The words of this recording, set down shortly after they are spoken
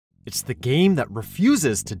It's the game that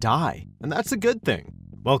refuses to die, and that's a good thing.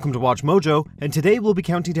 Welcome to WatchMojo, and today we'll be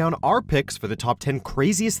counting down our picks for the top 10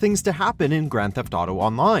 craziest things to happen in Grand Theft Auto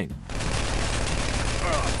Online.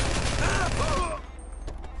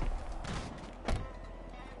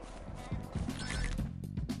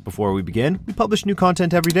 Before we begin, we publish new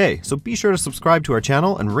content every day, so be sure to subscribe to our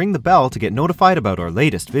channel and ring the bell to get notified about our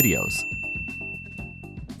latest videos.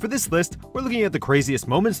 For this list, we're looking at the craziest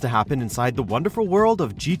moments to happen inside the wonderful world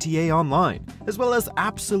of GTA Online, as well as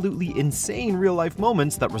absolutely insane real-life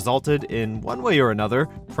moments that resulted in one way or another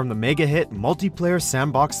from the mega-hit multiplayer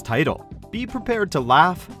sandbox title. Be prepared to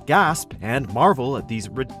laugh, gasp, and marvel at these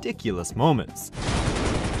ridiculous moments.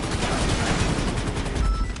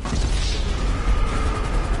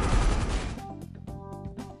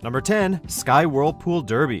 Number 10, Sky Whirlpool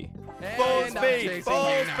Derby. Full speed!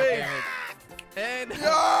 Full speed! And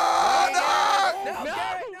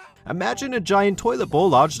Imagine a giant toilet bowl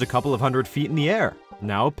lodged a couple of hundred feet in the air.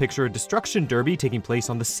 Now picture a destruction derby taking place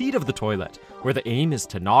on the seat of the toilet, where the aim is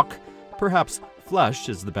to knock, perhaps flush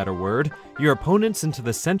is the better word, your opponents into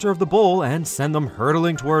the center of the bowl and send them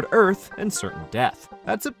hurtling toward Earth and certain death.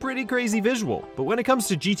 That's a pretty crazy visual, but when it comes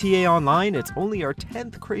to GTA Online, it's only our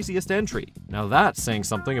 10th craziest entry. Now that's saying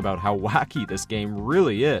something about how wacky this game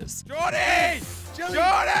really is. Jordan!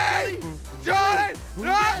 Jordan! Jordan!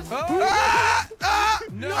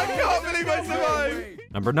 I can't believe I survived!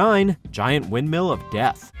 Number 9, Giant Windmill of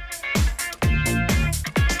Death.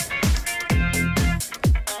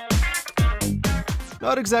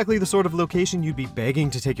 Not exactly the sort of location you'd be begging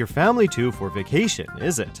to take your family to for vacation,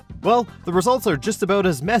 is it? Well, the results are just about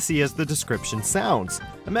as messy as the description sounds.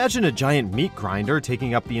 Imagine a giant meat grinder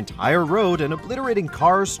taking up the entire road and obliterating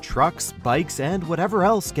cars, trucks, bikes, and whatever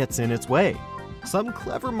else gets in its way. Some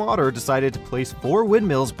clever modder decided to place 4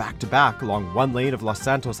 windmills back-to-back along one lane of Los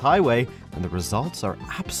Santos Highway, and the results are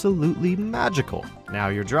absolutely magical. Now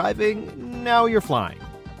you're driving, now you're flying.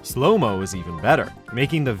 Slow-mo is even better,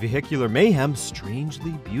 making the vehicular mayhem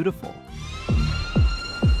strangely beautiful.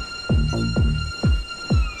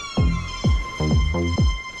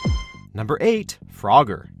 Number 8,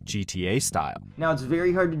 Frogger, GTA style. Now it's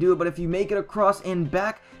very hard to do it, but if you make it across and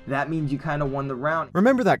back, that means you kind of won the round.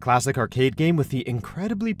 Remember that classic arcade game with the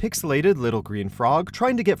incredibly pixelated little green frog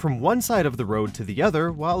trying to get from one side of the road to the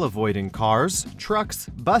other while avoiding cars, trucks,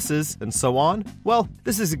 buses, and so on? Well,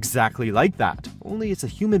 this is exactly like that, only it's a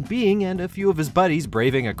human being and a few of his buddies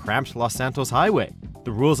braving a cramped Los Santos highway.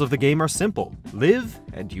 The rules of the game are simple. Live,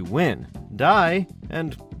 and you win. Die,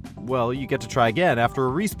 and well, you get to try again after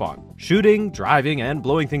a respawn. Shooting, driving, and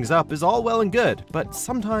blowing things up is all well and good, but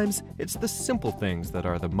sometimes it's the simple things that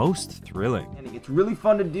are the most thrilling. And it gets really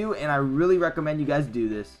fun to do, and I really recommend you guys do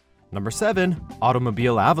this. Number 7,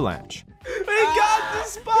 Automobile Avalanche. We got the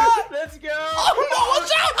spot! Let's go! Oh no,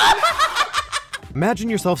 watch out! Imagine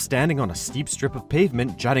yourself standing on a steep strip of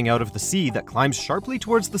pavement jutting out of the sea that climbs sharply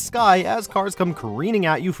towards the sky as cars come careening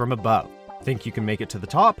at you from above. Think you can make it to the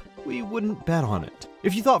top? We wouldn't bet on it.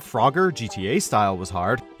 If you thought Frogger GTA style was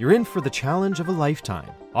hard, you're in for the challenge of a lifetime.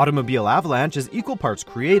 Automobile Avalanche is equal parts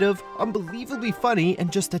creative, unbelievably funny,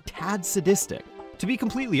 and just a tad sadistic. To be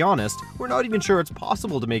completely honest, we're not even sure it's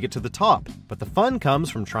possible to make it to the top, but the fun comes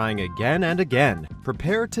from trying again and again.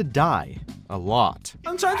 Prepare to die a lot.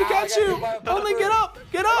 I'm trying to catch you! Only get up!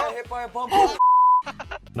 Get up! Oh.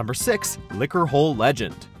 Number 6, Liquor Hole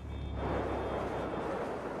Legend.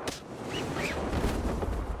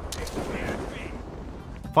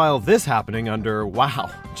 File this happening under wow,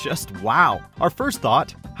 just wow. Our first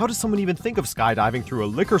thought, how does someone even think of skydiving through a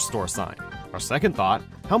liquor store sign? Our second thought,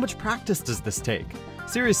 how much practice does this take?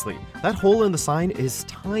 Seriously, that hole in the sign is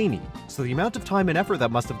tiny, so the amount of time and effort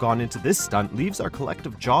that must have gone into this stunt leaves our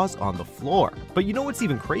collective jaws on the floor. But you know what's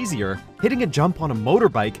even crazier? Hitting a jump on a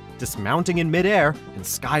motorbike, dismounting in midair, and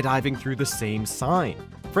skydiving through the same sign.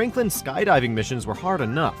 Franklin's skydiving missions were hard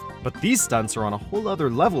enough, but these stunts are on a whole other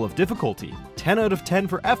level of difficulty. 10 out of 10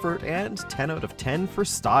 for effort and 10 out of 10 for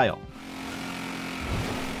style.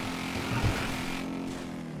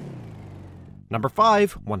 Number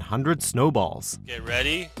 5, 100 Snowballs. Get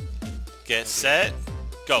ready, get set,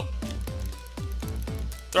 go.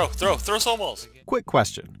 Throw snowballs. Quick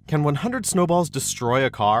question, can 100 snowballs destroy a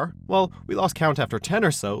car? Well, we lost count after 10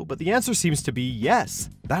 or so, but the answer seems to be yes.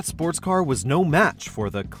 That sports car was no match for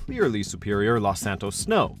the clearly superior Los Santos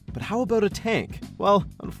snow. But how about a tank? Well,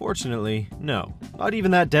 unfortunately, no. Not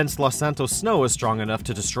even that dense Los Santos snow is strong enough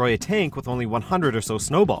to destroy a tank with only 100 or so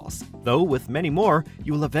snowballs. Though with many more,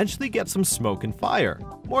 you will eventually get some smoke and fire.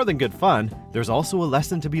 More than good fun, there's also a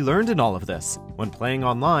lesson to be learned in all of this. When playing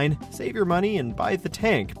online, save your money and buy the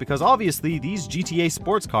tank, because obviously these GTA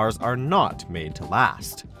sports cars are not made to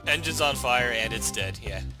last. Engine's on fire and it's dead,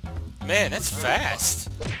 yeah. Man, that's fast.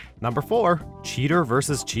 Number 4. Cheater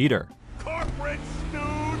versus cheater. Corporate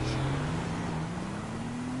stooge!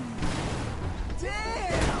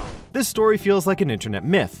 Damn! This story feels like an internet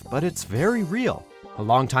myth, but it's very real. A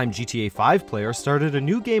longtime GTA 5 player started a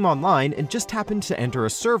new game online and just happened to enter a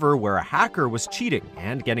server where a hacker was cheating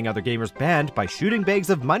and getting other gamers banned by shooting bags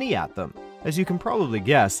of money at them. As you can probably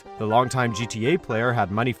guess, the longtime GTA player had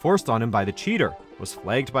money forced on him by the cheater, was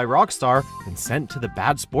flagged by Rockstar, and sent to the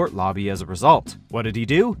bad sport lobby as a result. What did he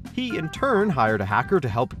do? He in turn hired a hacker to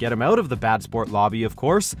help get him out of the bad sport lobby, of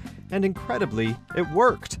course, and incredibly, it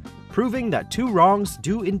worked, proving that two wrongs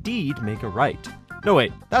do indeed make a right. No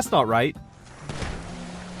wait, that's not right.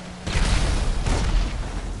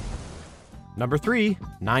 Number 3.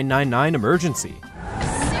 999 Emergency.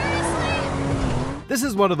 This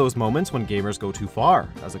is one of those moments when gamers go too far,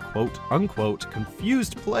 as a quote-unquote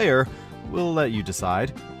confused player, we'll let you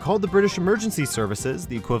decide, called the British Emergency Services,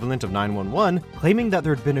 the equivalent of 911, claiming that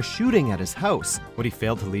there had been a shooting at his house. What he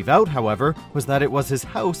failed to leave out, however, was that it was his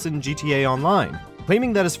house in GTA Online.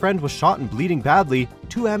 Claiming that his friend was shot and bleeding badly,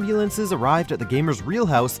 2 ambulances arrived at the gamer's real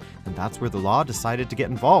house, and that's where the law decided to get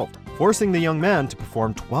involved, forcing the young man to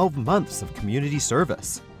perform 12 months of community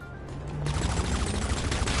service.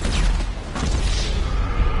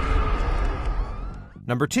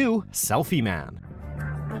 Number 2. Selfie Man.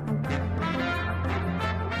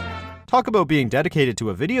 Talk about being dedicated to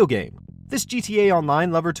a video game. This GTA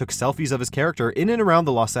Online lover took selfies of his character in and around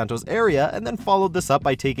the Los Santos area and then followed this up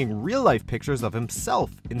by taking real-life pictures of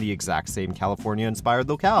himself in the exact same California-inspired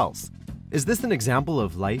locales. Is this an example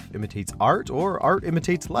of life imitates art or art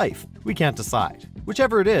imitates life? We can't decide.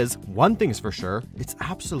 Whichever it is, one thing's for sure, it's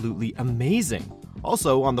absolutely amazing.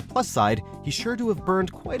 Also, on the plus side, he's sure to have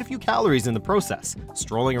burned quite a few calories in the process,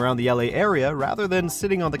 strolling around the LA area rather than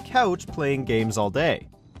sitting on the couch playing games all day.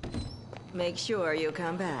 Make sure you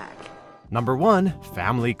come back. Number 1.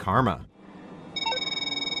 Family Karma.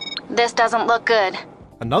 This doesn't look good.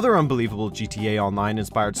 Another unbelievable GTA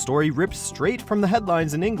Online-inspired story ripped straight from the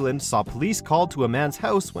headlines in England saw police called to a man's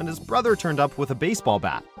house when his brother turned up with a baseball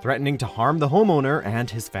bat, threatening to harm the homeowner and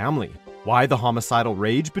his family. Why the homicidal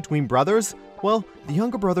rage between brothers? Well, the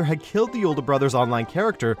younger brother had killed the older brother's online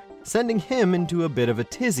character, sending him into a bit of a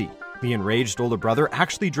tizzy. The enraged older brother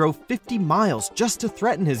actually drove 50 miles just to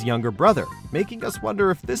threaten his younger brother, making us wonder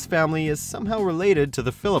if this family is somehow related to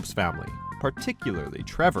the Phillips family, particularly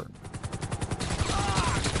Trevor.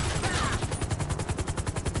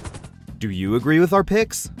 Do you agree with our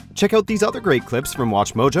picks? Check out these other great clips from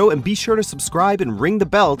WatchMojo and be sure to subscribe and ring the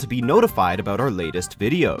bell to be notified about our latest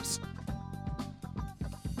videos.